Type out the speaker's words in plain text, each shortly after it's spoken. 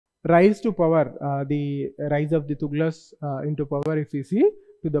rise to power, the rise of the Tughlaqs into power, if we see,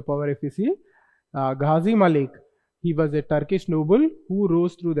 to the power, if we see, Ghazi Malik, he was a Turkish noble who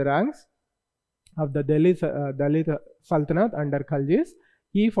rose through the ranks of the Delhi Sultanate under Khaljis.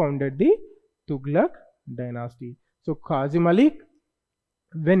 He founded the Tughlaq dynasty. So Ghazi Malik,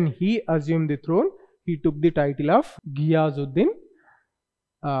 when he assumed the throne, he took the title of Ghiyazuddin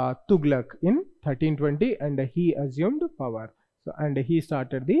Tughlaq in 1320, and he assumed power. So, and he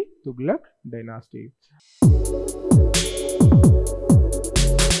started the Tughlaq dynasty.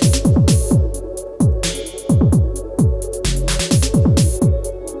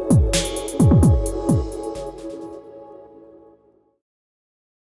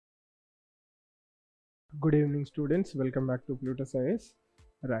 Good evening, students. Welcome back to Plutus IAS.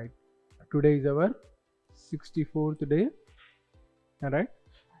 Right. Today is our 64th day. Alright.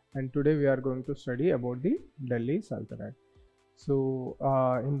 And today we are going to study about the Delhi Sultanate. So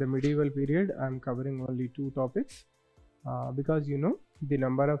in the medieval period, I am covering only two topics because you know the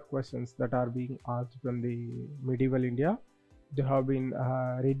number of questions that are being asked from the medieval India, they have been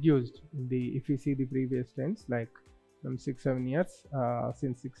reduced in the, if you see the previous tense, like from 6-7 years,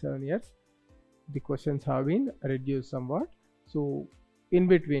 since 6-7 years, the questions have been reduced somewhat. So in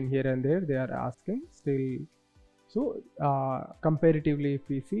between here and there, they are asking still. So comparatively, if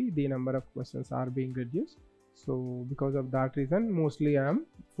we see, the number of questions are being reduced. So because of that reason, mostly I am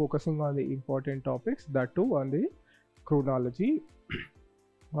focusing on the important topics, that too on the chronology,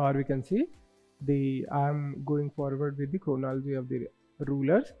 or we can see the, I am going forward with the chronology of the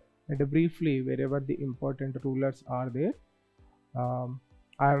rulers, and briefly wherever the important rulers are there,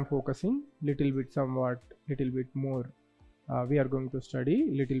 I am focusing little bit more. We are going to study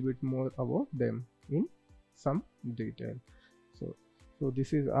little bit more about them in some detail. So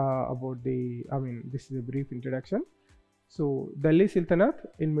this is about the, this is a brief introduction. So Delhi Sultanate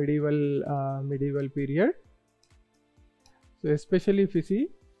in medieval period. So especially if we see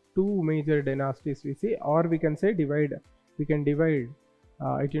two major dynasties, we see, or we can say we can divide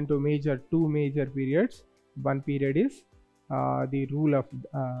it into two major periods. One period is the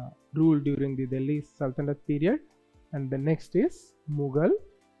rule during the Delhi Sultanate period, and the next is Mughal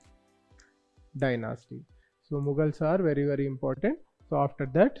dynasty. So Mughals are very, very important. So after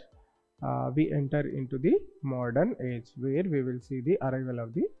that we enter into the modern age, where we will see the arrival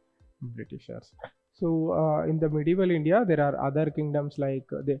of the Britishers. So in the medieval India, there are other kingdoms like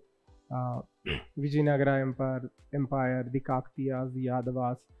the Vijayanagara Empire, the Kakatiyas, the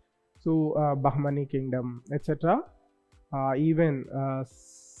Yadavas, so Bahmani kingdom, etc. Even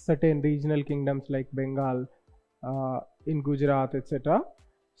certain regional kingdoms like Bengal, in Gujarat, etc.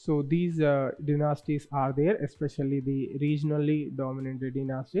 So these dynasties are there, especially the regionally dominated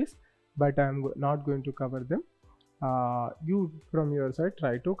dynasties, but I am not going to cover them. You from your side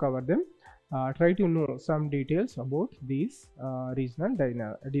try to cover them. Try to know some details about these regional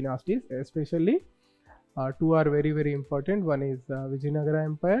dynasties, especially two are very, very important. One is Vijayanagara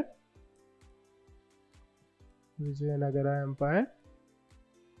Empire.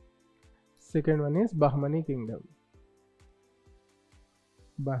 Second one is Bahmani kingdom.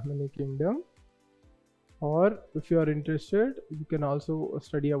 Or if you are interested, you can also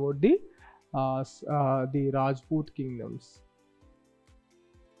study about the Rajput kingdoms.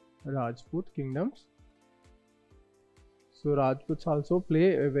 So Rajputs also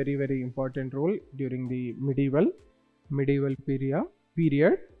play a very, very important role during the medieval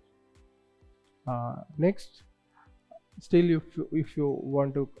period. Next, still if you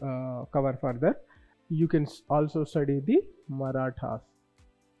want to cover further, you can also study the Marathas.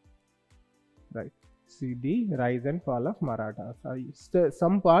 Right, see the rise and fall of Marathas.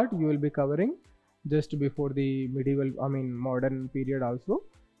 Some part you will be covering just before the modern period also,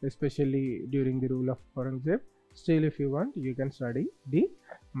 especially during the rule of Aurangzeb. Still, if you want, you can study the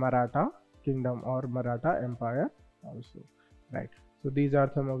Maratha kingdom or Maratha empire also. Right. So these are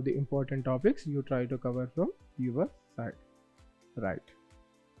some of the important topics you try to cover from your side. Right.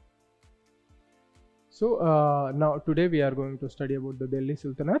 So now today we are going to study about the Delhi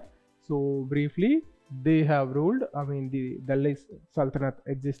Sultanate. So briefly, they have ruled, the Delhi Sultanate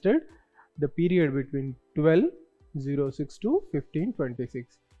existed the period between 1206 to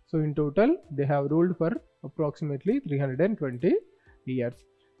 1526. So in total, they have ruled for approximately 320 years.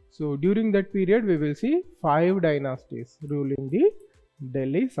 So during that period, we will see 5 dynasties ruling the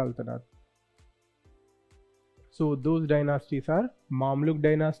Delhi Sultanate. So those dynasties are Mamluk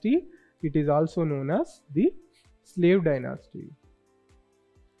dynasty. It is also known as the slave dynasty.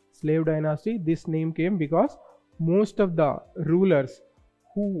 This name came because most of the rulers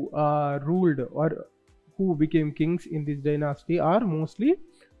who ruled or who became kings in this dynasty are mostly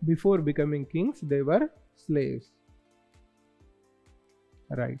before becoming kings they were slaves,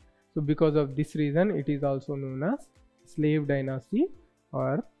 right? So because of this reason it is also known as slave dynasty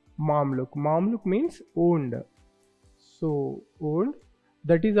or Mamluk. Mamluk means owned, so owned,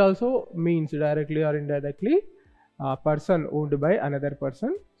 that is also means directly or indirectly a person owned by another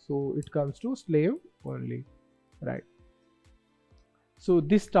person, so it comes to slave only, right? So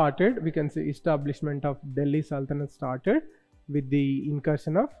this started, we can say, establishment of Delhi Sultanate started with the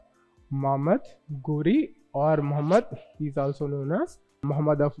incursion of Muhammad Ghori, or Muhammad, he is also known as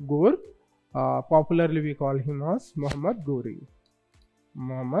Muhammad of Ghor. Popularly we call him as Muhammad Ghori.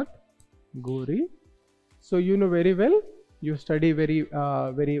 Muhammad Ghori. So you know very well, you study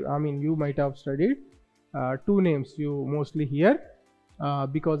you might have studied two names you mostly hear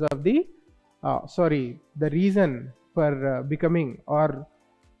because of the the reason for becoming or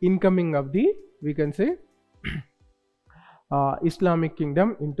incoming of the, we can say, Islamic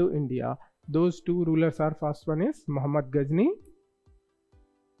kingdom into India. Those two rulers are, first one is Muhammad Ghazni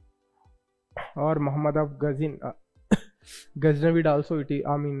or Muhammad of Ghazin. Ghaznavid also it is,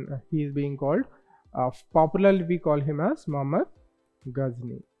 he is being called, popularly we call him as Muhammad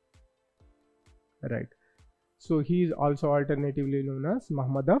Ghazni, right? So he is also alternatively known as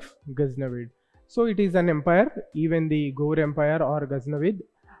Muhammad of Ghaznavid. So it is an empire, even the Ghor Empire or Ghaznavid.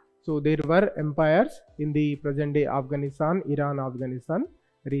 So there were empires in the present day Afghanistan, Iran, Afghanistan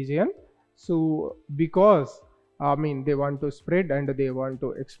region. So because they want to spread and they want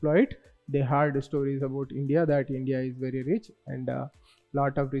to exploit, they heard stories about India, that India is very rich and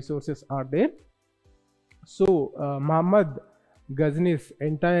lot of resources are there. So Muhammad Ghazni's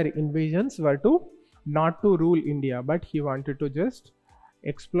entire invasions were to not to rule India, but he wanted to just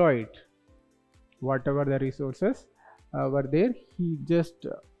exploit whatever the resources were there. He just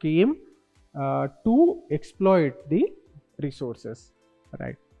came to exploit the resources,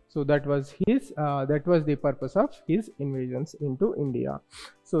 right? So that was his that was the purpose of his invasions into India.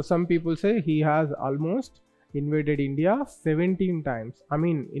 So some people say he has almost invaded India 17 times,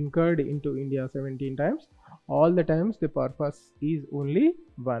 incurred into India 17 times. All the times the purpose is only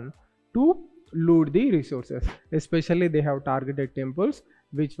one, to loot the resources. Especially they have targeted temples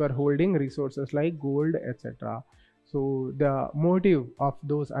which were holding resources like gold, etc. So the motive of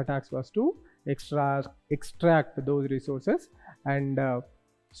those attacks was to extract those resources, and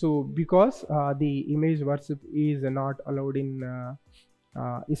so because the image worship is not allowed in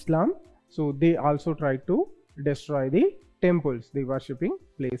Islam, so they also tried to destroy the temples, the worshipping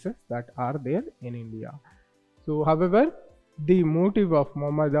places that are there in India. So however, the motive of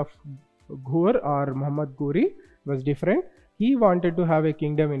Muhammad of Ghor or Muhammad Ghori was different. He wanted to have a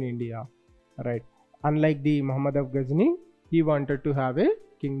kingdom in India, right? Unlike the Muhammad of Ghazni, he wanted to have a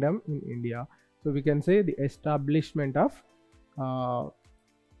kingdom in India. So we can say the establishment of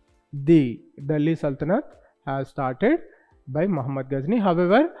the Delhi Sultanate has started by Muhammad Ghazni.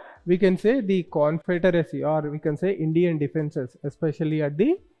 However, we can say the confederacy, or we can say Indian defenses, especially at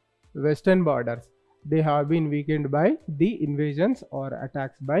the western borders, they have been weakened by the invasions or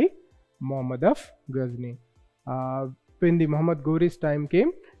attacks by Muhammad of Ghazni. When the Muhammad Ghori's time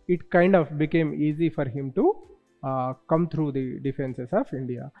came, it kind of became easy for him to come through the defenses of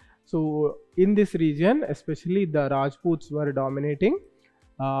India. So in this region, especially the Rajputs were dominating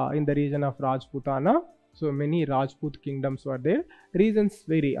in the region of Rajputana. So many Rajput kingdoms were there. Reasons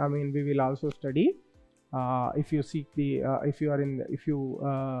vary. We will also study if you seek the if you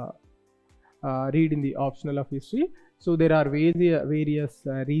read in the optional of history. So there are various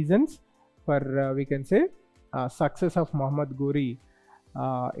reasons for we can say success of Muhammad Ghori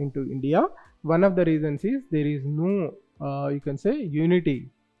into India. One of the reasons is there is no you can say unity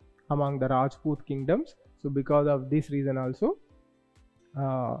among the Rajput kingdoms. So because of this reason also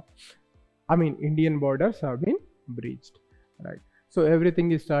Indian borders have been breached, right? So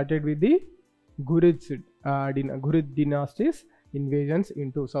everything is started with the Ghurid dynasty's invasions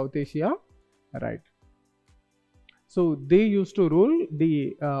into South Asia, right? So they used to rule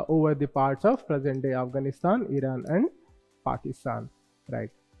the over the parts of present day Afghanistan, Iran and Pakistan, right?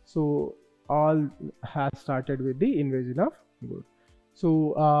 So all has started with the invasion of Ghur.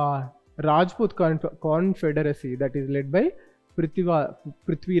 So Rajput confederacy, that is led by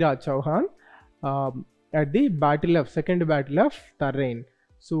Prithviraj Chauhan at the second battle of Tarain.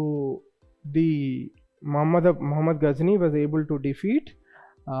 So the Muhammad Ghazni was able to defeat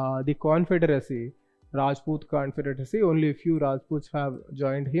the confederacy, Rajput confederacy. Only a few Rajputs have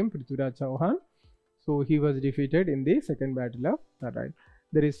joined him, Prithviraj Chauhan. So he was defeated in the second battle of Tarain.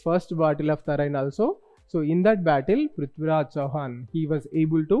 There is first battle of Tarain also. So in that battle, Prithviraj Chauhan, he was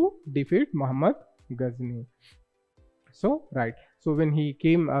able to defeat Muhammad Ghazni. So right, so when he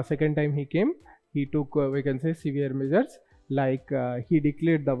came second time he came, he took we can say severe measures, like he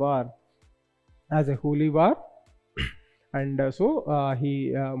declared the war as a holy war, and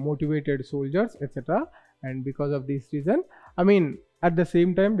he motivated soldiers, etc. And because of this reason, I mean, at the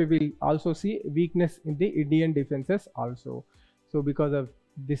same time we will also see weakness in the Indian defenses also. So because of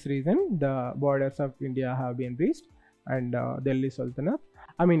this reason, the borders of India have been reached, and Delhi Sultanate,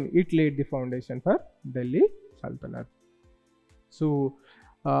 I mean, it laid the foundation for Delhi Sultanate. So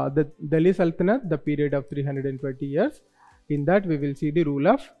the Delhi Sultanate, the period of 320 years, in that we will see the rule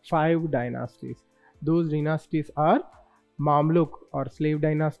of 5 dynasties. Those dynasties are Mamluk or slave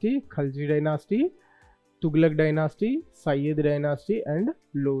dynasty, Khalji dynasty, Tughlaq dynasty, Sayyid dynasty, and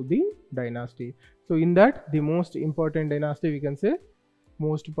Lodi dynasty. So in that, the most important dynasty, we can say,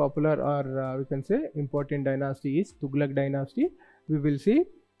 most popular, or we can say important dynasty is Tughlaq dynasty. We will see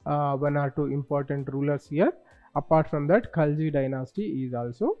 1 or 2 important rulers here. Apart from that, Khalji dynasty is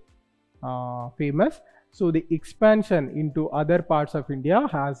also famous. So the expansion into other parts of India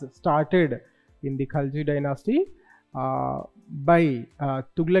has started in the Khalji dynasty. By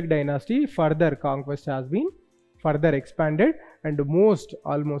Tughlaq dynasty, further conquest has been further expanded, and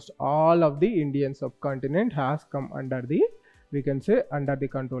almost all of the Indian subcontinent has come under the, we can say, under the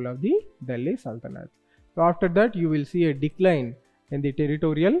control of the Delhi Sultanate. So after that, you will see a decline in the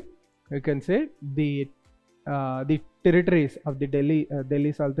territorial, we can say, the territories of the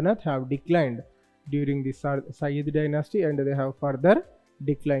Delhi Sultanate have declined during the Sayyid dynasty, and they have further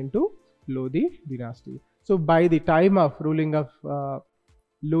declined to Lodi dynasty. So by the time of ruling of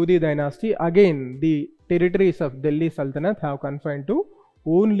Lodi dynasty, again the territories of Delhi Sultanate have confined to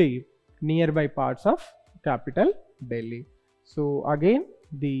only nearby parts of capital Delhi. So again,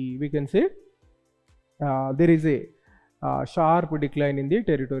 we can say there is a sharp decline in the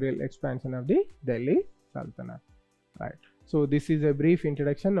territorial expansion of the Delhi Sultanate. Right. So this is a brief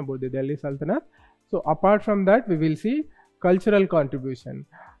introduction about the Delhi Sultanate. So apart from that, we will see cultural contribution.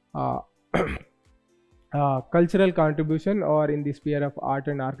 Cultural contribution, or in the sphere of art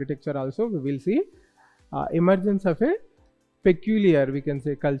and architecture also, we will see emergence of a peculiar, we can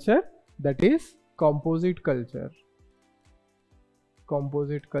say, culture, that is composite culture.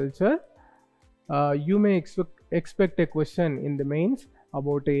 Composite culture. You may expect a question in the mains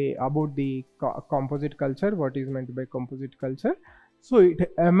about the composite culture. What is meant by composite culture? So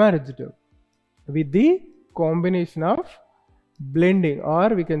it emerged with the combination of blending,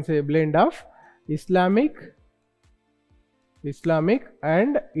 or we can say blend of Islamic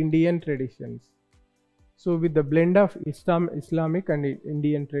and Indian traditions. So with the blend of Islamic and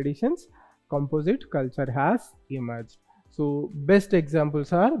Indian traditions, composite culture has emerged. So best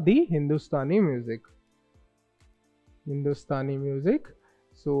examples are the Hindustani music.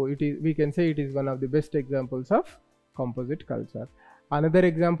 So we can say it is one of the best examples of composite culture. Another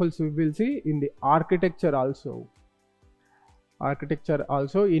examples we will see in the architecture also.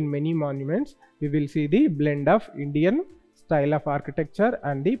 In many monuments we will see the blend of Indian style of architecture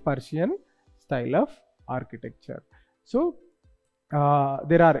and the Persian style of architecture. So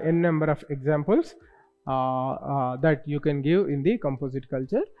there are n number of examples that you can give in the composite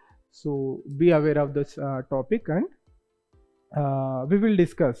culture. So be aware of this topic, and we will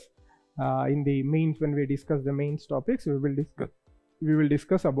discuss in the mains. When we discuss the mains topics, we will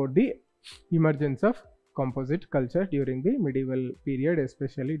discuss about the emergence of composite culture during the medieval period,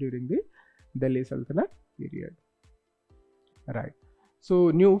 especially during the Delhi Sultanate period. Right.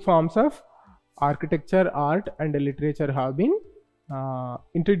 So new forms of architecture, art, and literature have been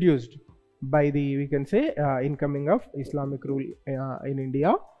introduced by the, we can say, incoming of Islamic rule in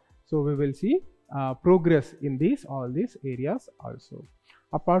India. So we will see progress in all these areas also.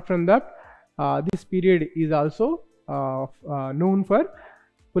 Apart from that, this period is also known for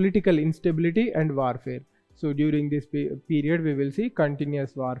political instability and warfare. So during this period, we will see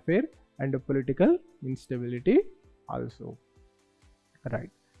continuous warfare and political instability also. Right.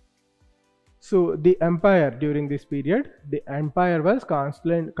 So the empire during this period, the empire was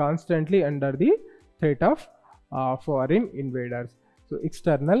constantly under the threat of foreign invaders. So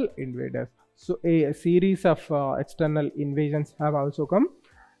external invaders. So a series of external invasions have also come.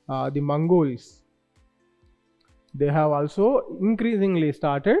 The Mongols, they have also increasingly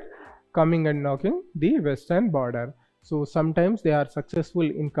started coming and knocking the western border. So sometimes they are successful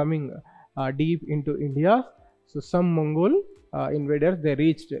in coming deep into India. So some Mongol invaders, they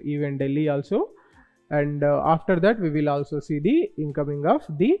reached even Delhi also, and after that we will also see the incoming of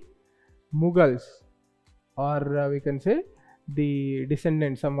the Mughals, or we can say the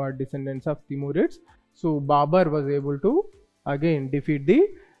somewhat descendants of Timurids. So Babur was able to again defeat the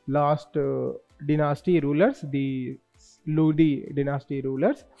last dynasty rulers, the Lodi dynasty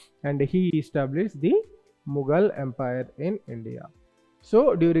rulers, and he established the Mughal Empire in India.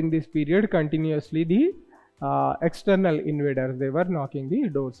 So during this period, continuously the external invaders, they were knocking the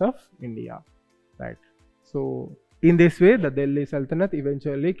doors of India, right? So in this way, the Delhi Sultanate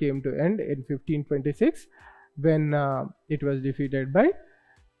eventually came to end in 1526 when it was defeated by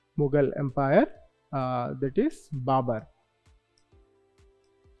Mughal Empire, that is Babur.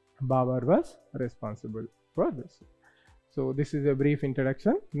 Babur was responsible for this. So this is a brief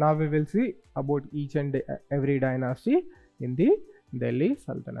introduction. Now we will see about each and every dynasty in the Delhi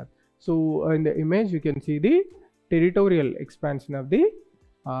Sultanate. So in the image you can see the territorial expansion of the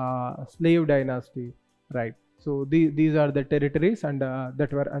slave dynasty, right? So these are the territories and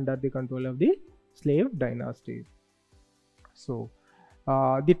that were under the control of the slave dynasty. So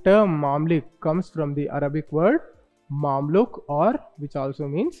the term Mamluk comes from the Arabic word Mamluk, or which also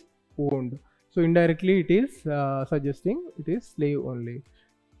means owned. So indirectly it is suggesting it is slave only,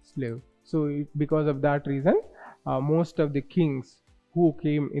 slave. So because of that reason, most of the kings who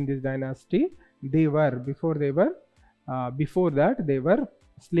came in this dynasty, they were before that they were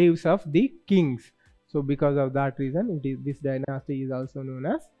slaves of the kings. So because of that reason, this dynasty is also known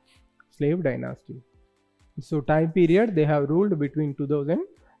as slave dynasty. So time period, they have ruled between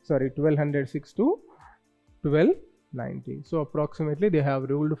 1206 to 1290. So approximately they have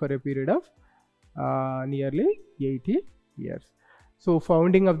ruled for a period of nearly 80 years. So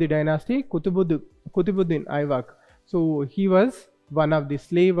founding of the dynasty, Qutbuddin Aybak. So he was one of the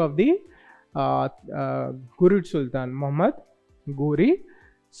slave of the Ghuriid Sultan Muhammad Ghori.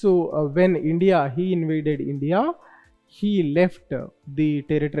 So when he invaded India, he left the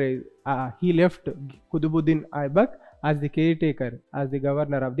territory. He left Qutbuddin Aybak as the caretaker, as the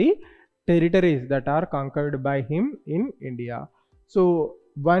governor of the territories that are conquered by him in India. So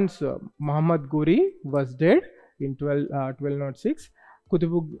once Muhammad Ghori was dead in 1206,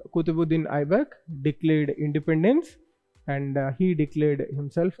 Qutbuddin Aybak declared independence, and he declared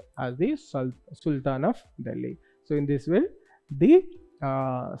himself as the Sultan of Delhi. So in this way, the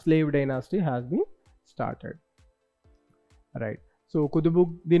slave dynasty has been started, right? So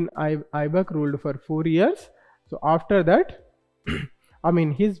Qutbuddin Aybak ruled for 4 years. So after that, I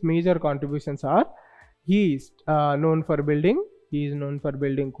mean, his major contributions are, he is known for building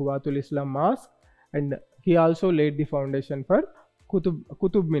Quwwatul Islam Mosque, and he also laid the foundation for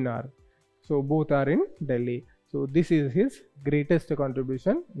Qutub Minar. So both are in Delhi. So this is his greatest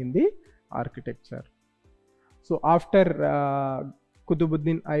contribution in the architecture. So after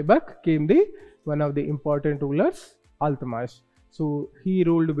Qutbuddin Aybak came one of the important rulers, Iltutmish. So he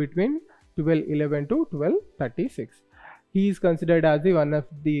ruled between 1211 to 1236. He is considered as one of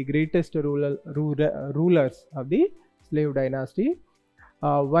the greatest rulers of the slave dynasty.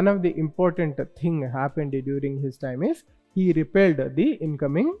 One of the important thing happened during his time is he repelled the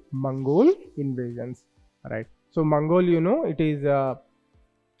incoming Mongol invasions, right? So Mongol, you know, it is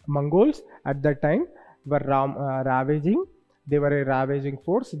Mongols at that time were ravaging. They were a ravaging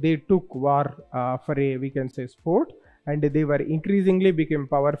force. They took war for a, we can say, sport, and they were increasingly became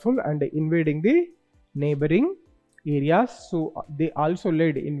powerful and invading the neighboring areas. So they also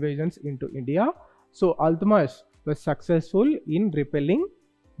led invasions into India. So Iltutmish was successful in repelling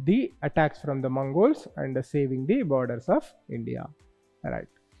the attacks from the Mongols and saving the borders of India, right?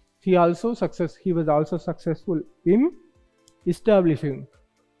 He was also successful in establishing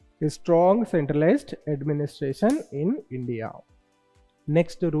a strong centralized administration in India.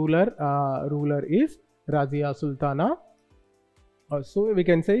 Next ruler is Razia Sultana. So we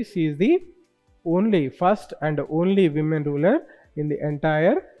can say she is the first and only women ruler in the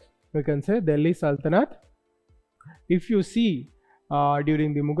entire, we can say, Delhi Sultanate. If you see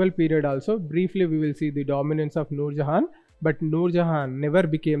during the Mughal period also, briefly we will see the dominance of Nur Jahan, but Nur Jahan never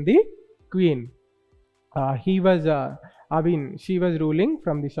became the queen. She was ruling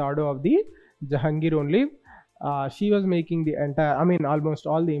from the shadow of the Jahangir only. She was making the entire, almost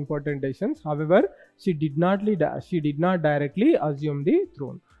all the important decisions. However, she did not directly assume the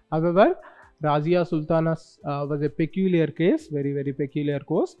throne. However, Razia Sultana was a peculiar case, very, very peculiar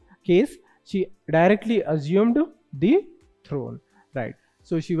case. She directly assumed the throne, right?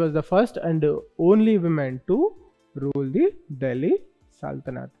 So she was the first and only woman to rule the Delhi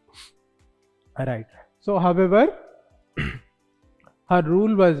Sultanate, right? So however, her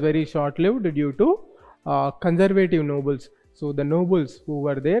rule was very short-lived due to conservative nobles. So the nobles who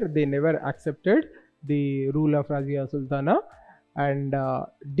were there, they never accepted the rule of Razia Sultana and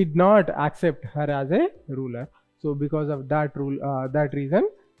did not accept her as a ruler. So because of that reason,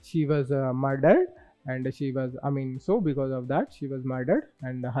 she was murdered, and because of that she was murdered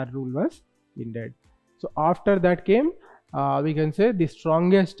and her rule was ended. So after that came, we can say, the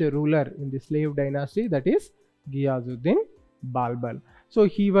strongest ruler in the slave dynasty, that is Ghiyazuddin Balban. So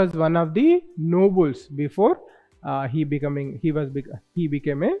he was one of the nobles before he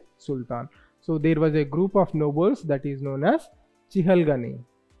became a sultan. So there was a group of nobles that is known as Chihalgani,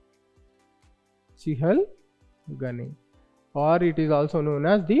 or it is also known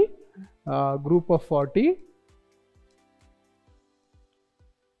as the group of 40.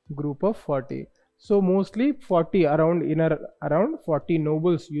 So mostly 40, around 40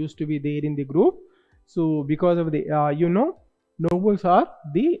 nobles used to be there in the group. So because of the nobles are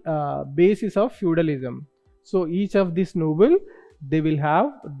the basis of feudalism. So each of this noble, they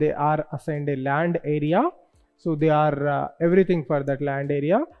are assigned a land area. So they are everything for that land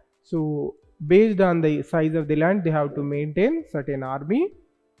area. So based on the size of the land, they have to maintain certain army,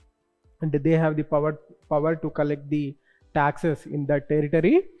 and they have the power to collect the taxes in that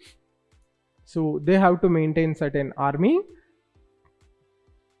territory. So they have to maintain certain army,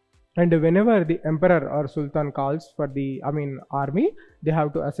 and whenever the emperor or sultan calls for the army, they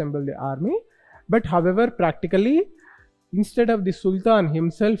have to assemble the army. But however, practically, instead of the sultan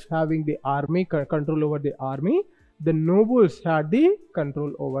himself having the army control over the army, the nobles had the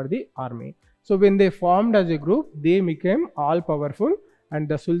control over the army. So when they formed as a group, they became all powerful, and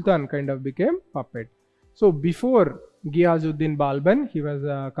the sultan kind of became puppet. So before Ghiyazuddin Balban, he was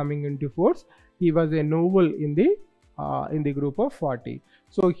coming into force, he was a noble in the group of 40.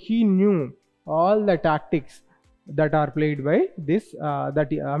 So he knew all the tactics that are played by this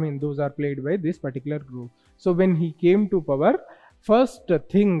those are played by this particular group. So when he came to power, first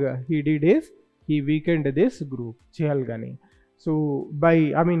thing he did is he weakened this group, Chihalgani. So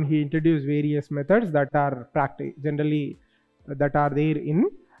he introduced various methods that are generally that are there in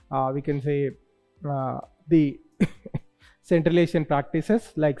we can say the Central Asian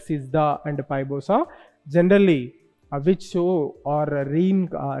practices like Sizda and Paibosa, generally which show or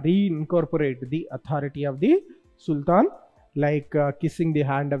reincorporate the authority of the sultan, like kissing the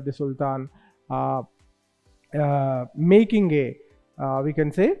hand of the sultan, making a we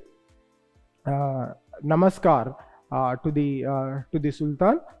can say namaskar to the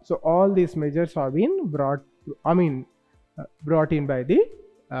sultan. So all these measures have been brought in by the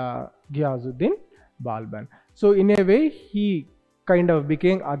Ghiyazuddin Balban. So in a way, he kind of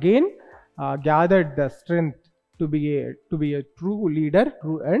became again gathered the strength to be a true leader,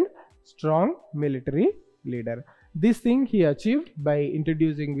 true and strong military leader. This thing he achieved by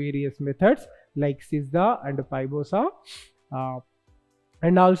introducing various methods like Sizda and Paibosa,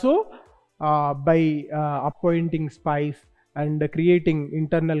 and also by appointing spies and creating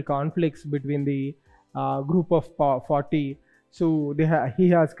internal conflicts between the group of 40. So he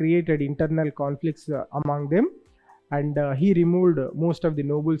has created internal conflicts among them, and he removed most of the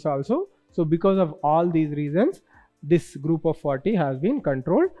nobles also. So because of all these reasons, this group of 40 has been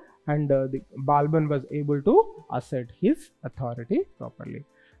controlled, and the Balban was able to assert his authority properly.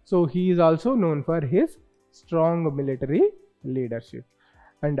 So he is also known for his strong military leadership.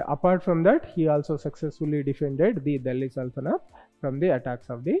 And apart from that, he also successfully defended the Delhi Sultanate from the attacks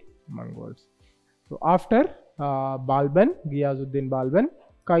of the Mongols. So after Ghiyazuddin Balban,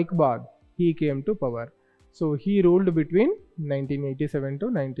 Kaikubad, he came to power. So he ruled between 1987 to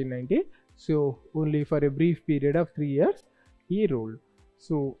 1990. So only for a brief period of 3 years he ruled.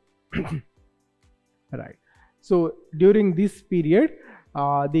 So right. So during this period,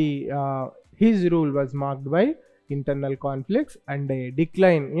 his rule was marked by internal conflicts and a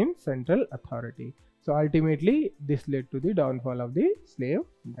decline in central authority. So ultimately, this led to the downfall of the slave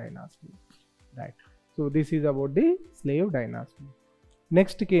dynasty. Right. So this is about the slave dynasty.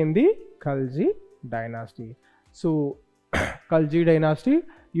 Next came the Khalji dynasty. So Khalji dynasty,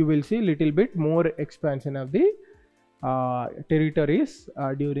 you will see little bit more expansion of the territories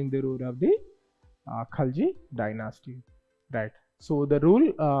during the rule of the Khalji dynasty. Right. So the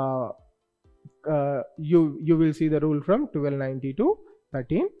rule you will see the rule from 1290 to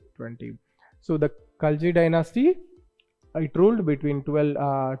 1320. So the Khalji dynasty, it ruled between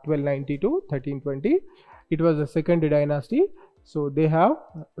 1290 to 1320. It was the second dynasty. So they have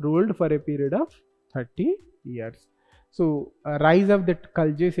ruled for a period of 30 years. So rise of the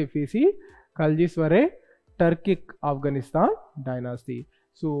Khaljis, if we see, Khaljis were a Turkic Afghanistan dynasty.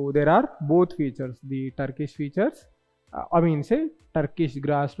 So there are both features, the Turkish features, Turkish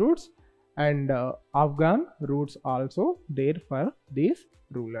grassroots and Afghan roots also there for these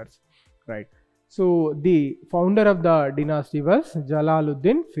rulers, right? So the founder of the dynasty was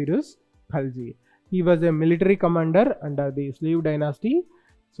Jalaluddin Firuz Khalji. He was a military commander under the slave dynasty.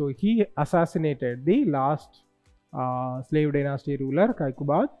 So he assassinated the last slave dynasty ruler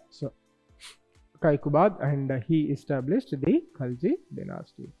Kaikubad. So Kaikubad, and he established the Khalji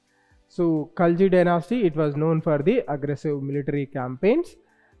dynasty. So Khalji dynasty, it was known for the aggressive military campaigns,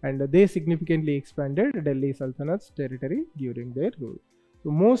 and they significantly expanded Delhi Sultanate's territory during their rule.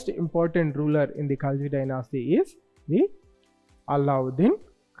 The most important ruler in the Khalji dynasty is the Alauddin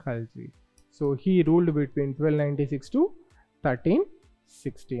Khalji. So he ruled between 1296 to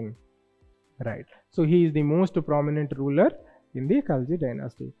 1316. Right. So he is the most prominent ruler in the Khalji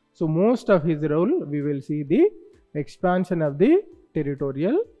dynasty. So most of his role, we will see the expansion of the territory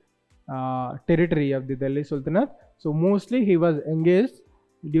of the Delhi Sultanate. So mostly he was engaged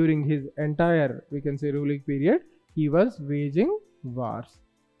during his entire, we can say, ruling period. He was waging wars.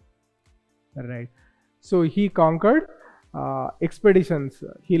 Right. So he conquered expeditions.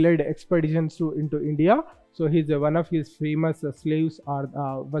 He led expeditions into India. So one of his famous slaves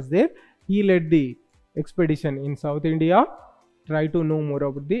was there. He led the expedition in South India. Try to know more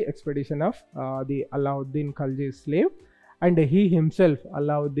about the expedition of the Alauddin Khalji's slave. And he himself,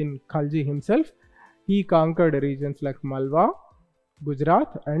 Alauddin Khalji himself, he conquered regions like Malwa,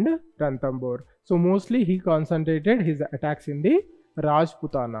 Gujarat and Ranthambore. So mostly he concentrated his attacks in the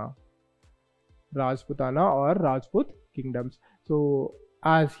Rajputana or Rajput kingdoms. So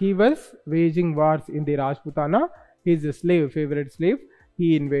as he was waging wars in the Rajputana, his favorite slave,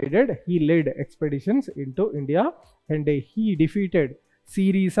 he led expeditions into India, and he defeated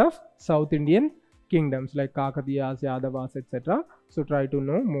series of South Indian kingdoms like Kakatiyas, Yadavas, etc. So try to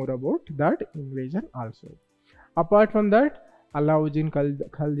know more about that invasion also. Apart from that, Alauddin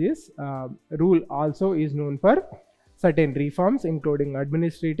Khalji's rule also is known for certain reforms, including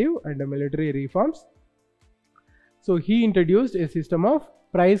administrative and military reforms. So he introduced a system of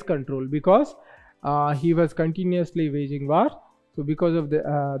price control because he was continuously waging war. So because of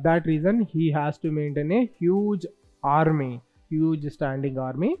that reason, he has to maintain a huge standing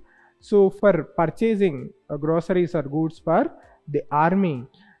army. So for purchasing groceries or goods for the army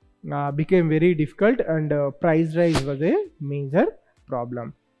became very difficult, and price rise was a major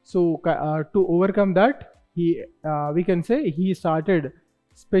problem. So to overcome that, we can say he started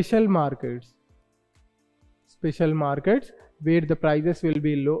special markets where the prices will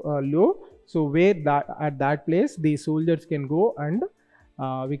be low. So where at that place the soldiers can go and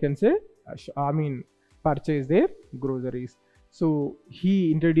we can say purchase their groceries. So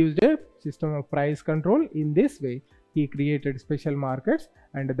he introduced a system of price control. In this way, he created special markets,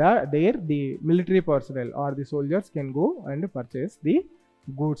 and there the military personnel or the soldiers can go and purchase the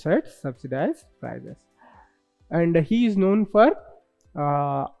goods at subsidized prices. And he is known for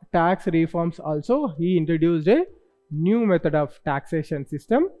tax reforms also. He introduced a new method of taxation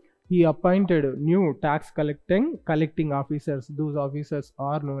system. He appointed new tax collecting officers. Those officers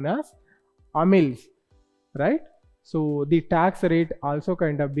are known as amils, right? So the tax rate also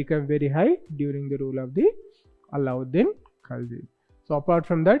kind of became very high during the rule of the Alauddin Khalji. So apart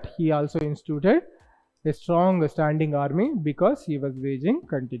from that, he also instituted a strong standing army because he was waging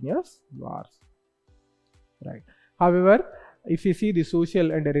continuous wars, right? However, if you see the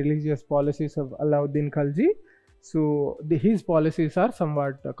social and religious policies of Alauddin Khalji, so his policies are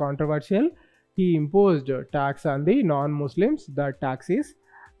somewhat controversial. He imposed tax on the non-Muslims. That tax is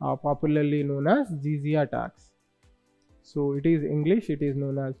popularly known as jizya tax. So it is English, it is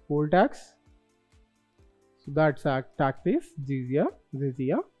known as poll tax. So that tax is jizya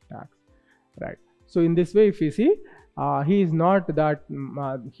tax, right? So in this way, if you see, he is not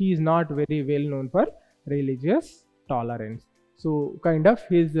very well known for religious tolerance. So kind of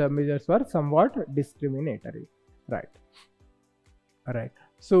his measures were somewhat discriminatory, right? Alright.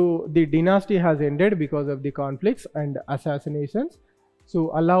 So the dynasty has ended because of the conflicts and assassinations.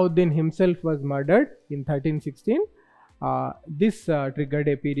 So Alauddin himself was murdered in 1316. This triggered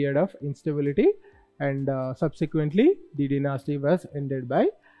a period of instability, and subsequently the dynasty was ended by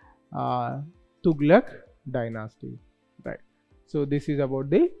Tughlaq dynasty, right? So this is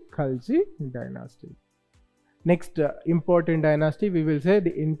about the Khalji dynasty. Next important dynasty, we will say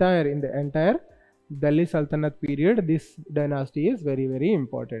in the entire Delhi Sultanate period, this dynasty is very, very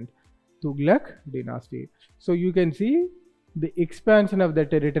important. Tughlaq dynasty. So you can see the expansion of the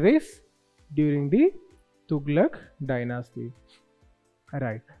territories during the Tughlaq dynasty,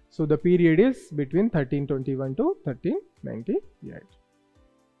 right? So the period is between 1321 to 1398.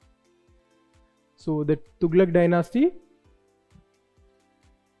 So the Tughlaq dynasty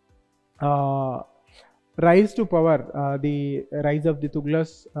rise to power, the rise of the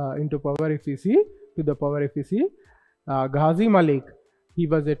Tughlaqs into power, if you see, Ghazi Malik, he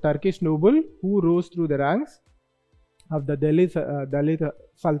was a Turkish noble who rose through the ranks of the Delhi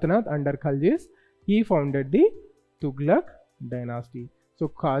Sultanate under Khaljis. He founded the Tughlaq dynasty. So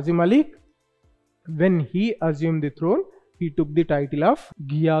Ghazi Malik, when he assumed the throne, he took the title of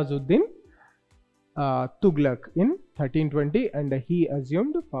Ghiyazuddin Tughlaq in 1320, and he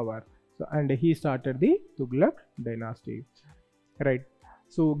assumed power. So, and he started the Tughlaq dynasty, right?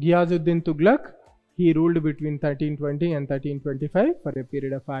 So Ghiyazuddin Tughlaq, he ruled between 1320 and 1325 for a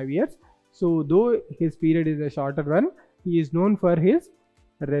period of 5 years. So though his period is a shorter one, he is known for his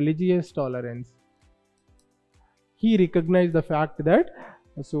religious tolerance. He recognized the fact that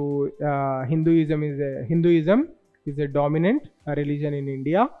Hinduism is a dominant religion in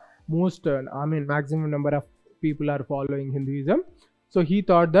India. Maximum number of people are following Hinduism. So he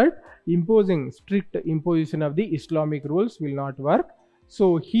thought that strict imposition of the Islamic rules will not work.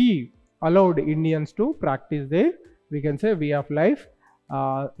 So he allowed Indians to practice their, we can say, way of life.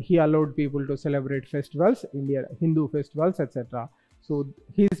 He allowed people to celebrate festivals, Hindu festivals, etc. So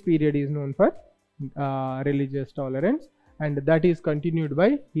his period is known for religious tolerance, and that is continued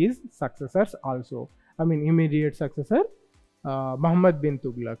by his successors also. Immediate successor, Muhammad bin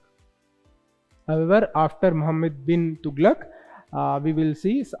Tughlaq. However, after Muhammad bin Tughlaq, we will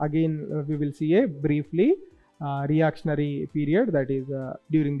see a briefly reactionary period, that is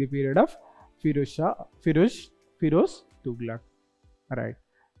during the period of Firoz Tughlaq, right?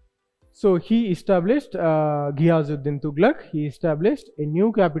 So he established Ghiyazuddin Tughlaq. He established a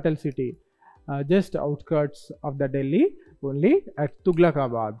new capital city just outskirts of the Delhi, only at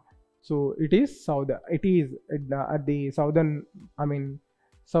Tughlaqabad. So it is at the southern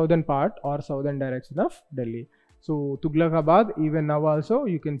part or southern direction of Delhi. So Tughlaqabad, even now also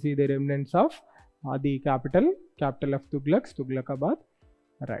you can see the remnants of the capital of Tughlaqabad,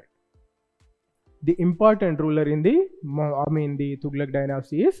 right? The important ruler in the Tughlaq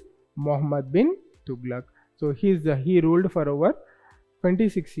dynasty is Muhammad bin Tughlaq. So he ruled for over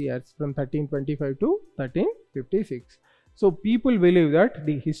 26 years, from 1325 to 1356. So people believe that,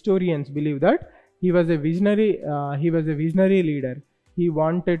 the historians believe that he was a visionary leader. He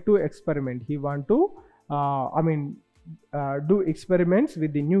wanted to experiment. He wanted to do experiments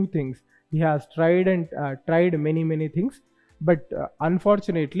with the new things. He has tried many things, but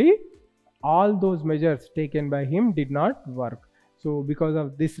unfortunately all those measures taken by him did not work. So because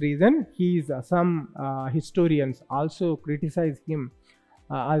of this reason, some historians also criticize him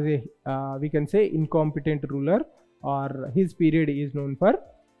as a we can say incompetent ruler, or his period is known for,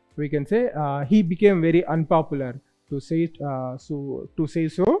 we can say, he became very unpopular, to say so,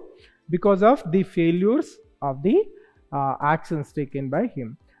 because of the failures of the actions taken by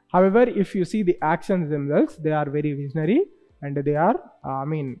him. However, if you see the actions themselves, they are very visionary, and they are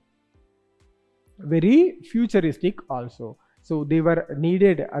very futuristic also. So they were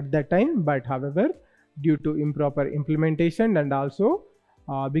needed at that time, but however, due to improper implementation and also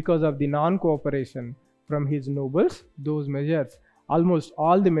because of the non-cooperation from his nobles, those measures, almost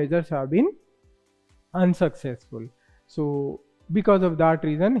all the measures have been unsuccessful. So because of that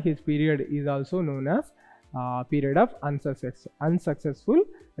reason, his period is also known as period of unsuccessful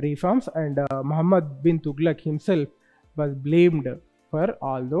reforms, and Muhammad bin Tughlaq himself was blamed for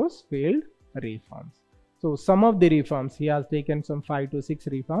all those failed reforms. So some of the reforms, he has taken some 5 to 6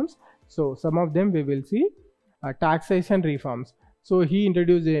 reforms. So some of them we will see. Taxation reforms. So he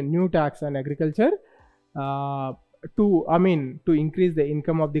introduced a new tax on agriculture to increase the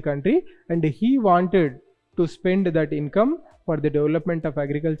income of the country, and he wanted to spend that income for the development of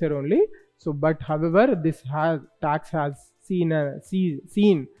agriculture only. So but however, this tax has seen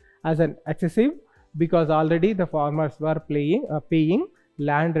as an excessive, because already the farmers were paying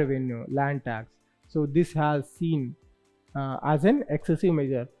land revenue, land tax. So this has seen as an excessive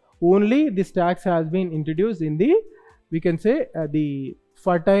measure. Only this tax has been introduced in the, we can say, the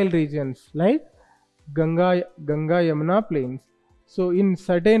fertile regions like Ganga Yamuna plains. So in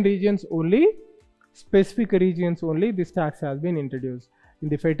certain regions only, specific regions only, this tax has been introduced. In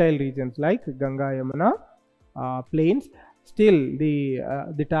the fertile regions like Ganga Yamuna plains, still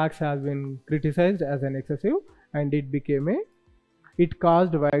the tax has been criticized as an excessive, and it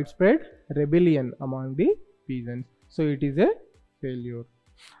caused widespread rebellion among the peasants. So it is a failure.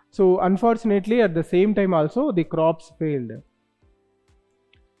 So unfortunately, at the same time also, the crops failed.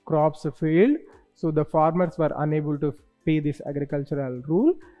 So the farmers were unable to pay this agricultural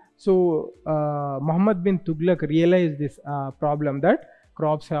rule. So Muhammad bin Tughlaq realized this problem, that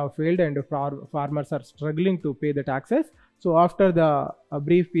crops have failed and farmers are struggling to pay the taxes. So after a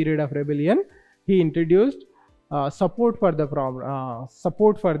brief period of rebellion, he introduced support for the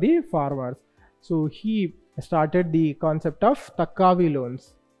farmers. So he started the concept of Takkavi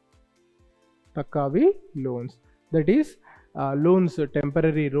loans. That is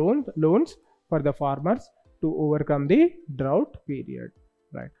temporary loans for the farmers to overcome the drought period,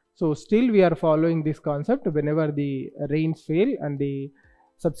 right? So still we are following this concept. Whenever the rains fail and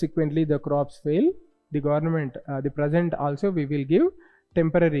subsequently the crops fail, the government, the present also we will give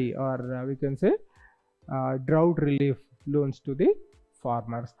temporary, or we can say drought relief loans to the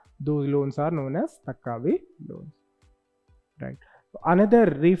farmers. Those loans are known as Takkavi loans, right? Another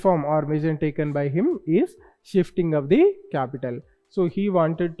reform or measure taken by him is shifting of the capital. So he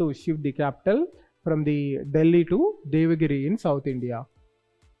wanted to shift the capital from the Delhi to Yadagiri in South India,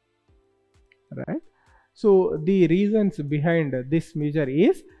 right? So the reasons behind this measure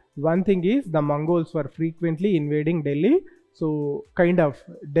is, one thing is the Mongols were frequently invading Delhi. So kind of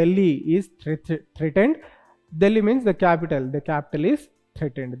Delhi is threatened. Delhi means the capital is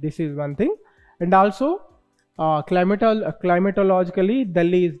threatened. This is one thing. And also climatologically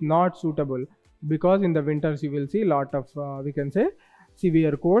Delhi is not suitable, because in the winters you will see lot of we can say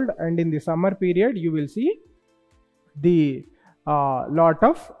severe cold, and in the summer period you will see the lot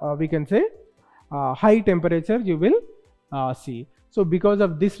of we can say high temperature you will see. So because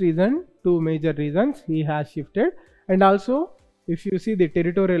of this reason, two major reasons, he has shifted. And also if you see the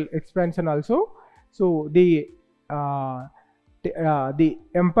territorial expansion also, so the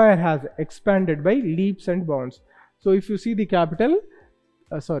empire has expanded by leaps and bounds. So if you see the capital,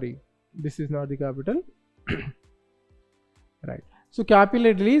 sorry, this is not the capital, right? So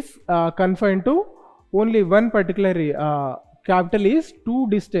capital is confined to only one particular capital is too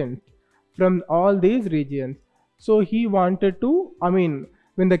distant from all these regions. So he wanted to, I mean,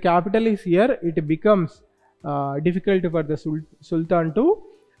 when the capital is here, it becomes difficult for the Sultan to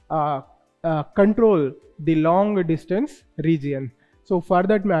control the long distance region. So for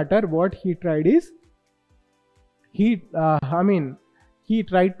that matter, what he tried is, he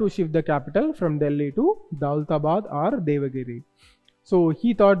tried to shift the capital from Delhi to Daulatabad or Devagiri. So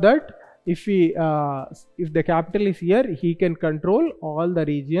he thought that if the capital is here, he can control all the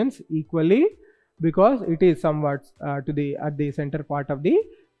regions equally, because it is somewhat at the center part of the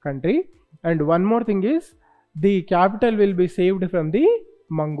country. And one more thing is, the capital will be saved from the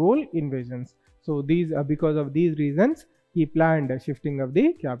Mongol invasions. So these because of these reasons he planned a shifting of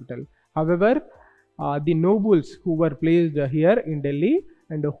the capital. However, the nobles who were placed here in Delhi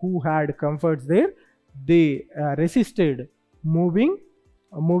and who had comforts there, they resisted moving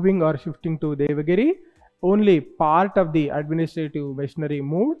or shifting to Devagiri. Only part of the administrative machinery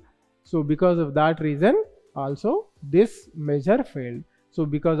moved. So because of that reason also this measure failed. So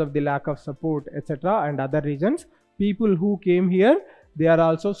because of the lack of support, etc., and other reasons, people who came here, they are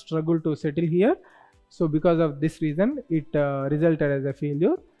also struggled to settle here. So because of this reason it resulted as a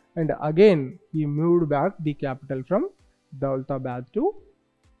failure, and again he moved back the capital from Daulatabad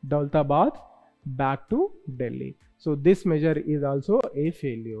back to Delhi. So this measure is also a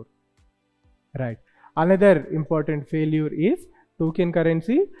failure, right? Another important failure is token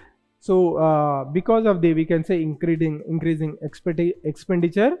currency. So because of the, we can say, increasing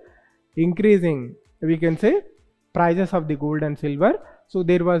expenditure, increasing, we can say, prices of the gold and silver. So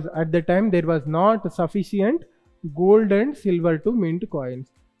there was, at the time, there was not sufficient gold and silver to mint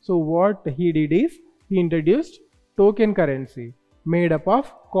coins. So what he did is, he introduced token currency made up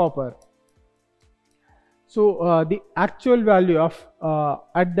of copper. So the actual value of,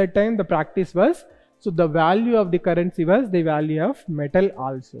 at that time the practice was, so the value of the currency was the value of metal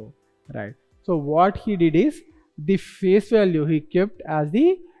also, right? So what he did is, the face value he kept as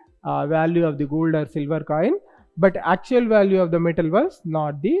the value of the gold or silver coin, but actual value of the metal was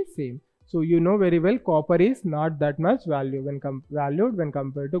not the same. So you know very well, copper is not that much valued when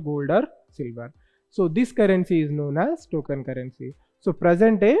compared to gold or silver. So this currency is known as token currency. So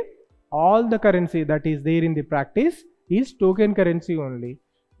present day, all the currency that is there in the practice is token currency only.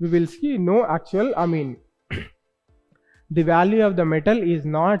 We will see no actual, I mean, the value of the metal is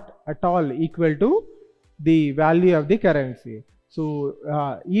not at all equal to the value of the currency. So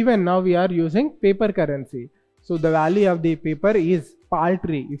even now we are using paper currency. So the value of the paper is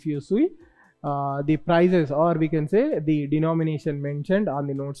paltry if you see the prices, or we can say the denomination mentioned on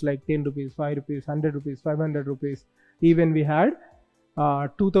the notes, like 10 rupees, 5 rupees, 100 rupees, 500 rupees. Even we had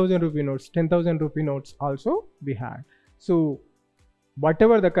 2000 rupee notes, 10,000 rupee notes also we had. So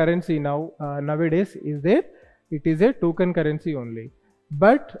whatever the currency now nowadays is there, it is a token currency only.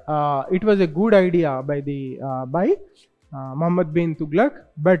 But it was a good idea by the Muhammad bin Tughlaq,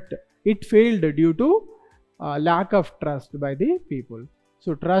 but it failed due to lack of trust by the people.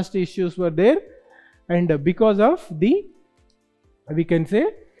 So trust issues were there, and because of the, we can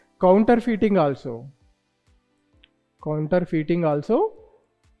say, counterfeiting also.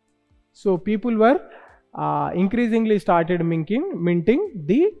 So people were increasingly started minting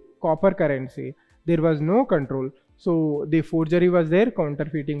the copper currency. There was no control. So the forgery was there,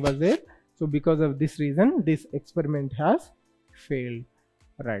 counterfeiting was there. So because of this reason, this experiment has failed,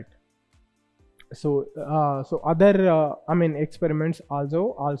 right? So other experiments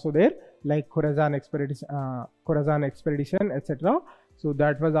also there, like Khorasan expedition, etc. So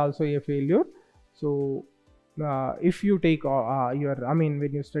that was also a failure. So if you take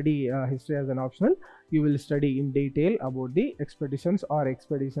when you study history as an optional, you will study in detail about the expeditions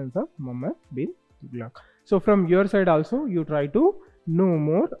of Muhammad bin Tughlaq. So from your side also, you try to know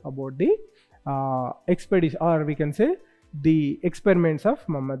more about the expedition, or we can say the experiments of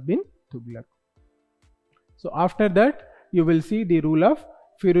Muhammad bin Tughlaq. So after that, you will see the rule of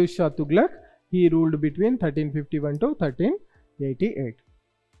Firuz Shah Tughlaq. He ruled between 1351 to 1388.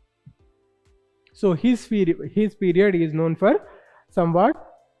 So his period is known for somewhat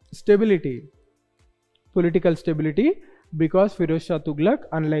stability, political stability, because Firuz Shah Tughlaq,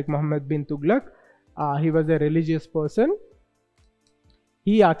 unlike Muhammad bin Tughlaq, he was a religious person.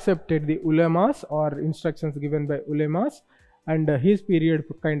 He accepted the ulamas or instructions given by ulamas, and his period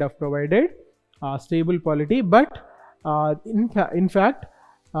kind of provided stable polity. But in fact,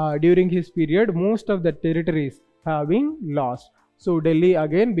 during his period, most of the territories have been lost. So Delhi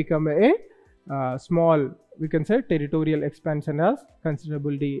again become a small, we can say, territorial expansion has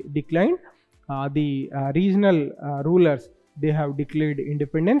considerably declined. The regional rulers, they have declared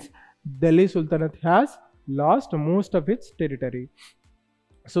independence. Delhi Sultanate has lost most of its territory.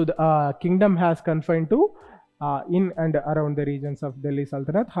 So the kingdom has confined to in and around the regions of Delhi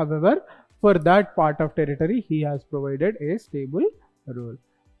Sultanate. However, for that part of territory, he has provided a stable rule.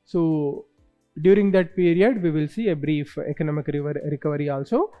 So during that period, we will see a brief economic recovery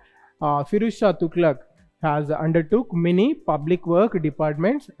also. Firuz Shah Tughlaq has undertook many public work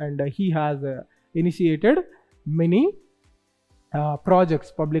departments, and he has initiated many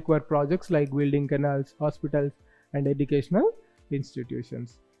projects, public work projects, like building canals, hospitals, and educational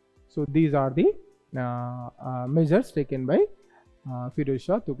institutions. So these are the measures taken by Firuz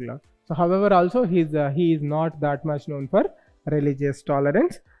Shah Tughlaq. So however, also he is not that much known for religious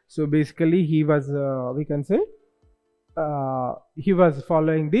tolerance. So basically, he was we can say he was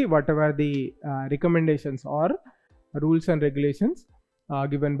following the whatever the recommendations or rules and regulations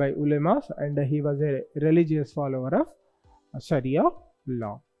given by ulemas, and he was a religious follower of Sharia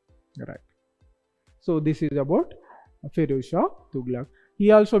law, right? So this is about Firuz Shah Tughlaq.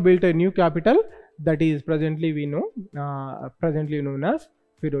 He also built a new capital that is presently known as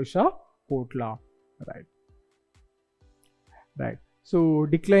Firuz Shah Kotla, right? Right. So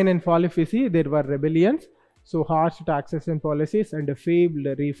decline and fall, if you see, there were rebellions. So harsh taxation policies and failed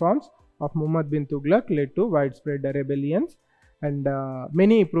reforms of Muhammad bin Tughlaq led to widespread rebellions, and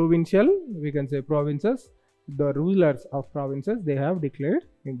many provincial, we can say, provinces, the rulers of provinces, they have declared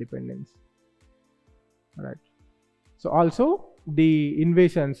independence, right? So also the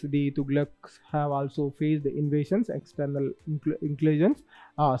invasions, the Tughlaqs have also faced the invasions, external invasions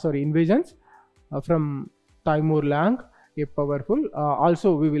from Timur Lang, a powerful.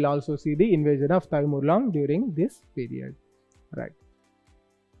 Also, we will also see the invasion of Timur Lang during this period, right?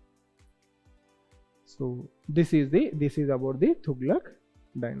 So this is about the Tughlaq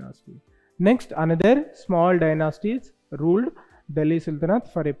dynasty. Next, another small dynasties ruled Delhi Sultanate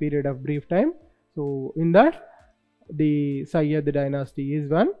for a period of brief time. So in that, the Sayyid dynasty is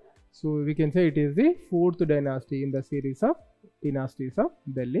one. So we can say it is the fourth dynasty in the series of dynasties of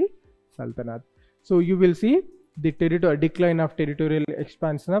Delhi Sultanate. So you will see the decline of territorial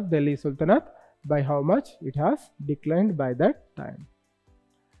expansion of Delhi Sultanate, by how much it has declined by that time.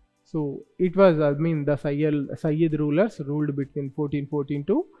 So it was, the Sayyid rulers ruled between 1414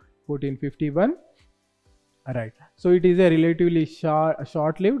 to 1451, right? So it is a relatively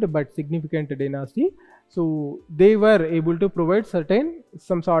short-lived but significant dynasty. So they were able to provide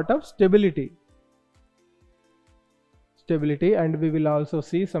some sort of stability, and we will also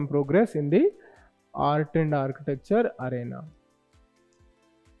see some progress in the art and architecture arena,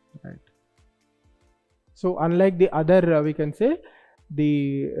 right? So unlike the other, we can say,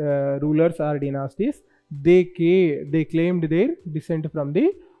 the rulers or dynasties, they claimed their descent from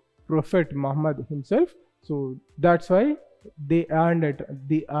the Prophet Muhammad himself. So that's why they earned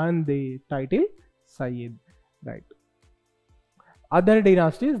the title Sayyid, right? Other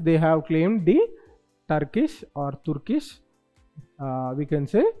dynasties, they have claimed the Turkish or Turkish, we can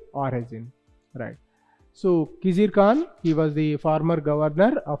say, origin, right? So Khizr Khan, he was the former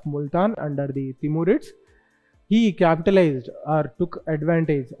governor of Multan under the Timurids. He capitalized or took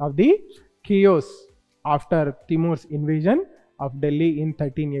advantage of the chaos after Timur's invasion of Delhi in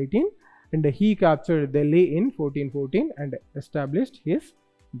 1318, and he captured Delhi in 1414 and established his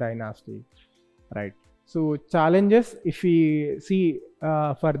dynasty, right? So challenges, if we see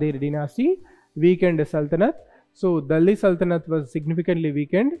for their dynasty, weakened Sultanate. So Delhi Sultanate was significantly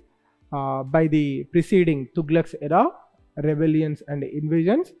weakened by the preceding Tughlaq's era, rebellions and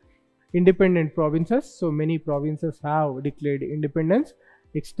invasions. Independent provinces, so many provinces have declared independence.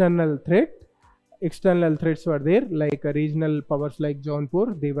 External threats were there, like regional powers like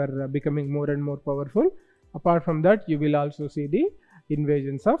Jaunpur, they were becoming more and more powerful. Apart from that, you will also see the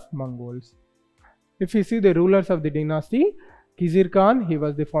invasions of Mongols. If you see the rulers of the dynasty, Khizr Khan, he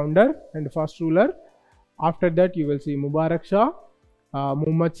was the founder and first ruler. After that, you will see Mubarak Shah,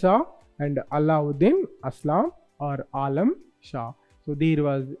 Muhammad Shah, and Alauddin Aslam or Alam Shah. So they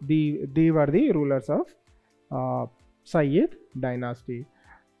were the rulers of Sayyid dynasty.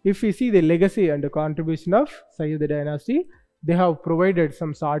 If we see the legacy and the contribution of Sayyid dynasty, they have provided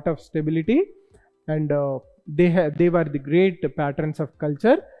some sort of stability, and they were the great patrons of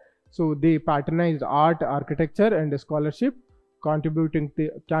culture. So they patronized art, architecture, and scholarship, contributing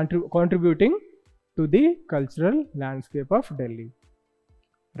to the cultural landscape of Delhi.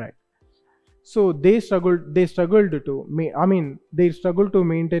 Right. So they struggled to maintain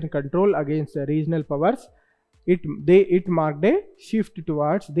control against the regional powers. It marked a shift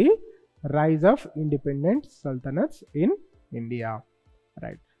towards the rise of independent sultanates in India.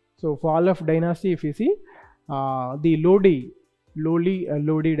 Right. So fall of dynasty, if you see, the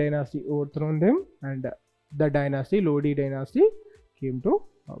Lodi dynasty overthrown them, and the Lodi dynasty came to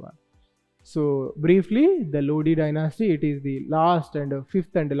power. So briefly, the Lodi dynasty, it is the last and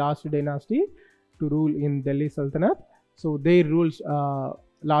fifth and last dynasty to rule in Delhi Sultanate. So their rules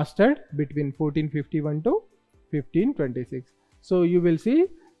lasted between 1451 to 1526. So you will see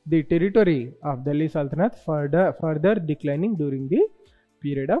the territory of Delhi Sultanate further declining during the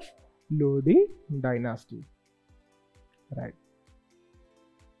period of Lodi dynasty. Right.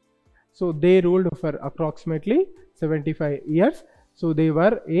 So they ruled for approximately 75 years. So they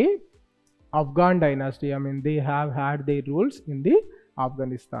were a Afghan dynasty. I mean, they have had their rules in the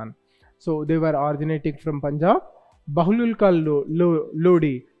Afghanistan. So they were originating from Punjab. Bahlul Khan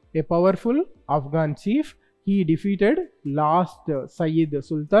Lodi, a powerful Afghan chief, he defeated last Sayyid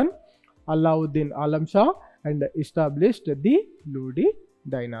Sultan Alauddin Alam Shah and established the Lodi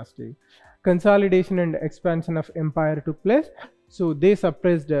dynasty. Consolidation and expansion of empire took place. So they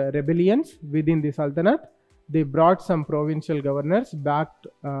suppressed rebellions within the Sultanate. They brought some provincial governors back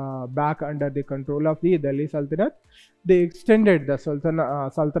under the control of the Delhi Sultanate. They extended the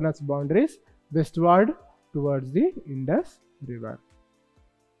Sultanate's boundaries westward towards the Indus River.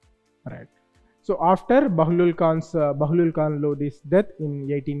 Right. So after Bahlul Khan Lodi's death in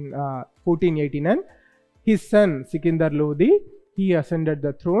 1489, his son Sikandar Lodi, he ascended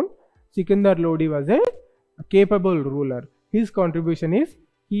the throne. Sikandar Lodi was a capable ruler. His contribution is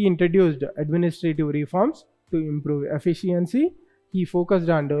he introduced administrative reforms to improve efficiency. He focused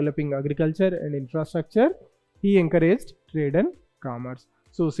on developing agriculture and infrastructure. He encouraged trade and commerce.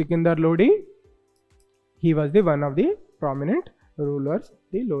 So Sikandar Lodi, he was the one of the prominent rulers,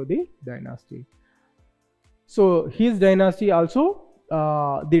 the Lodi dynasty. So his dynasty also,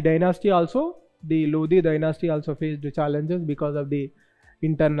 the Lodi dynasty also faced faced because of the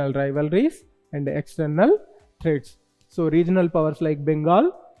internal rivalries and external threats. So regional powers like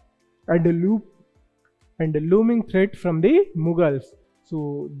Bengal and the looming threat from the Mughals.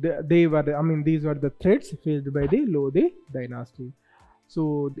 So these were the threats faced by the Lodi dynasty.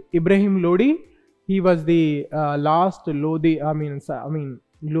 So Ibrahim Lodi, he was the last Lodi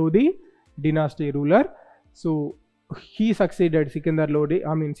dynasty ruler. So he succeeded Sikandar Lodi.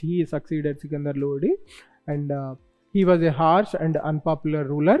 And he was a harsh and unpopular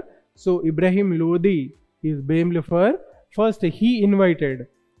ruler. So Ibrahim Lodi is blamed for first he invited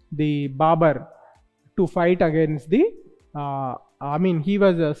the Babar to fight against the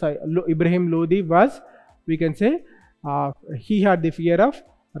Ibrahim Lodi was, we can say, he had the fear of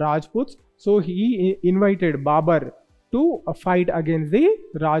Rajputs, so he invited Babar to fight against the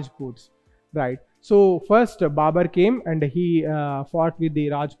Rajputs, right? So first Babar came and he fought with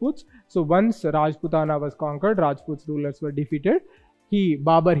the Rajputs. So once Rajputana was conquered, Rajputs rulers were defeated,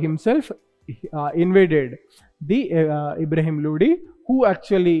 Babar himself invaded the Ibrahim Lodi, who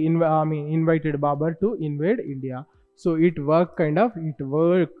actually invited Babar to invade India. So it worked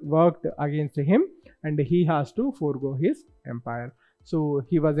against him, and he has to forego his empire. So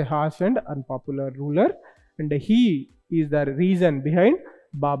he was a harsh and unpopular ruler, and he is the reason behind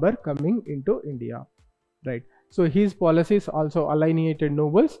Babar coming into India, right? So his policies also alienated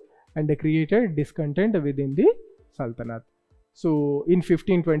nobles and created discontent within the Sultanate. So in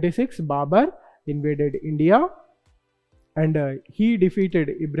 1526, Babar invaded India and he defeated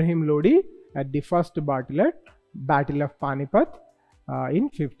Ibrahim Lodi at the first Battle of Panipat in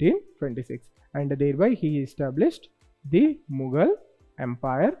 1526, and thereby he established the Mughal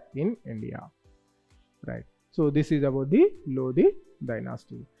Empire in India. Right. So this is about the Lodi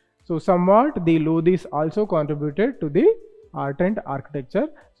dynasty. So somewhat the Lodhis also contributed to the art and architecture.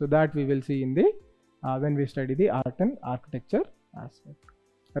 So that we will see in the when we study the art and architecture aspect.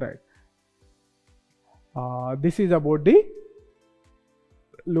 Right. This is about the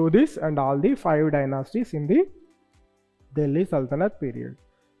Lodhis and all the 5 dynasties in the Delhi Sultanate period.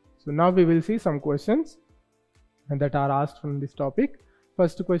 So now we will see some questions that are asked from this topic.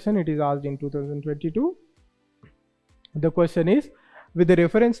 First question, it is asked in 2022. The question is, with the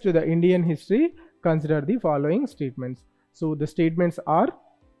reference to the Indian history, consider the following statements. So the statements are: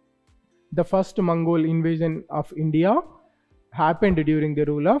 the first Mongol invasion of India happened during the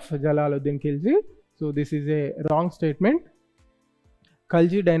rule of Jalaluddin Khilji. So this is a wrong statement.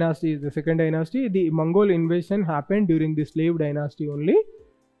 Khalji dynasty is the second dynasty. The Mongol invasion happened during the slave dynasty only.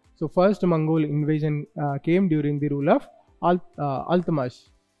 So first Mongol invasion came during the rule of Altamash.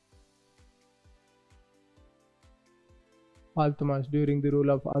 During the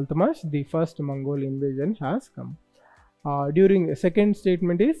rule of Altamash, the first Mongol invasion has come. During second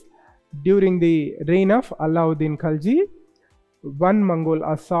statement is, during the reign of Alauddin Khalji, one Mongol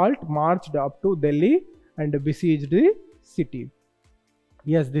assault marched up to Delhi and besieged the city.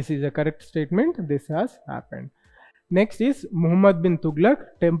 Yes, this is a correct statement. This has happened. Next is, Muhammad bin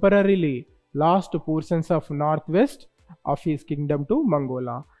Tughlaq temporarily lost portions of northwest of his kingdom to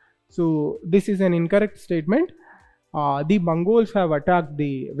Mongolia. So this is an incorrect statement. The Mongols have attacked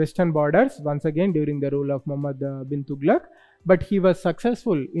the western borders once again during the rule of Muhammad bin Tughlaq, but he was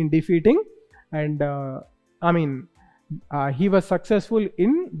successful in defeating he was successful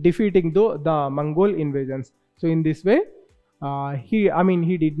in defeating the Mongol invasions. So in this way,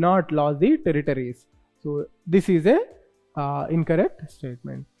 he did not lose the territories. So this is a incorrect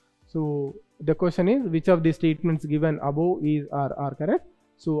statement. So the question is, which of the statements given above are correct?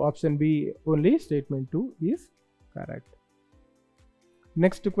 So option B only, statement 2 is correct.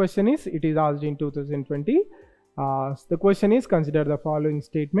 Next question is, it is asked in 2020. The question is, consider the following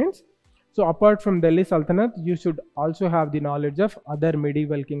statements. So apart from Delhi Sultanate, you should also have the knowledge of other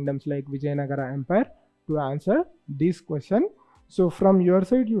medieval kingdoms like Vijayanagara Empire to answer this question. So from your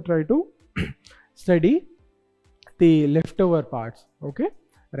side, you try to study the leftover parts. Okay,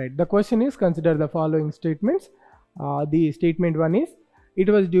 right. The question is, consider the following statements. The statement 1 is, it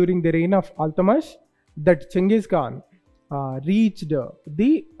was during the reign of Altamash that Chengiz Khan reached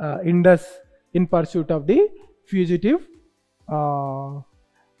the Indus in pursuit of the fugitive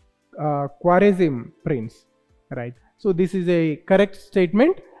Khwarezm prince. Right. So this is a correct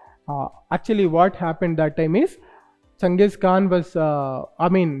statement. Actually, what happened that time is, Chengiz Khan was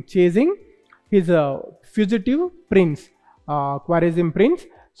chasing his fugitive prince, Khwarezm prince.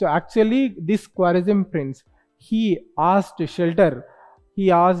 So actually, this Khwarezm prince, he asked shelter. He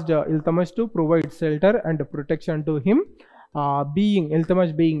asked Iltutmish to provide shelter and protection to him.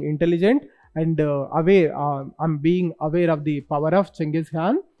 Iltutmish being intelligent and being aware of the power of Chengiz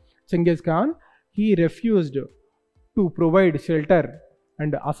Khan, he refused to provide shelter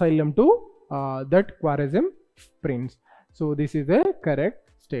and asylum to that Khwarezm prince. So this is a correct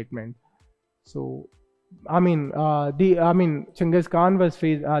statement. So Chengiz Khan was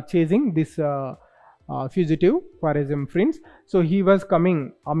chasing this fugitive Khwarezm prince. So he was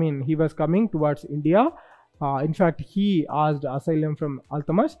coming towards India. In fact, he asked asylum from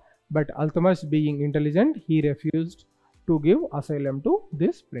Iltutmish, but Iltutmish being intelligent, he refused to give asylum to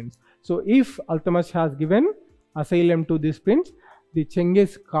this prince. So if Iltutmish has given asylum to this prince, the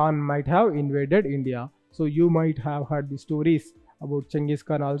Chengiz Khan might have invaded India. So you might have heard the stories about Chengiz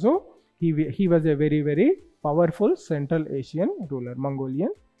Khan also. He was a very, very powerful Central Asian ruler, Mongolian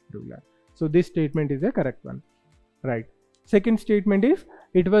ruler. So this statement is a correct one. Right. Second statement is,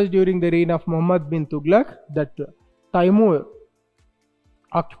 it was during the reign of Muhammad bin Tughlaq that Taimur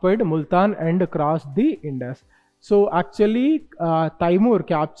occupied Multan and crossed the Indus. So actually, Taimur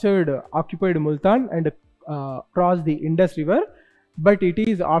occupied Multan and crossed the Indus river, but it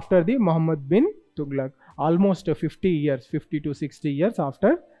is after the Muhammad bin Tughlaq, almost 50 to 60 years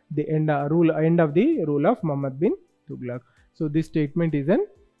after the end of the rule of Muhammad bin Tughlaq. So this statement is an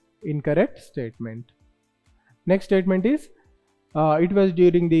incorrect statement. Next statement is, it was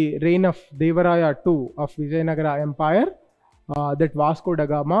during the reign of Devaraya II of Vijayanagara Empire that Vasco da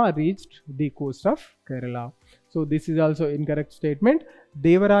Gama reached the coast of Kerala. So this is also incorrect statement.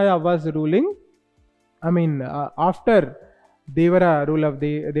 Devaraya was ruling, after rule of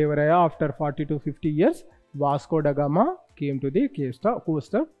Devaraya, after 40 to 50 years, Vasco da Gama came to the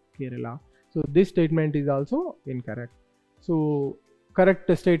coast of Kerala. So this statement is also incorrect. So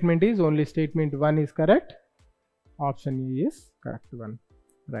correct statement is only statement 1 is correct. Option A is correct one.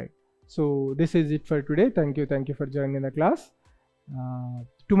 Right. So this is it for today. Thank you for joining the class.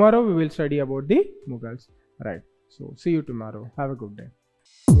 Tomorrow we will study about the Mughals. Right. So see you tomorrow. Have a good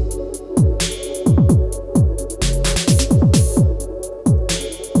day.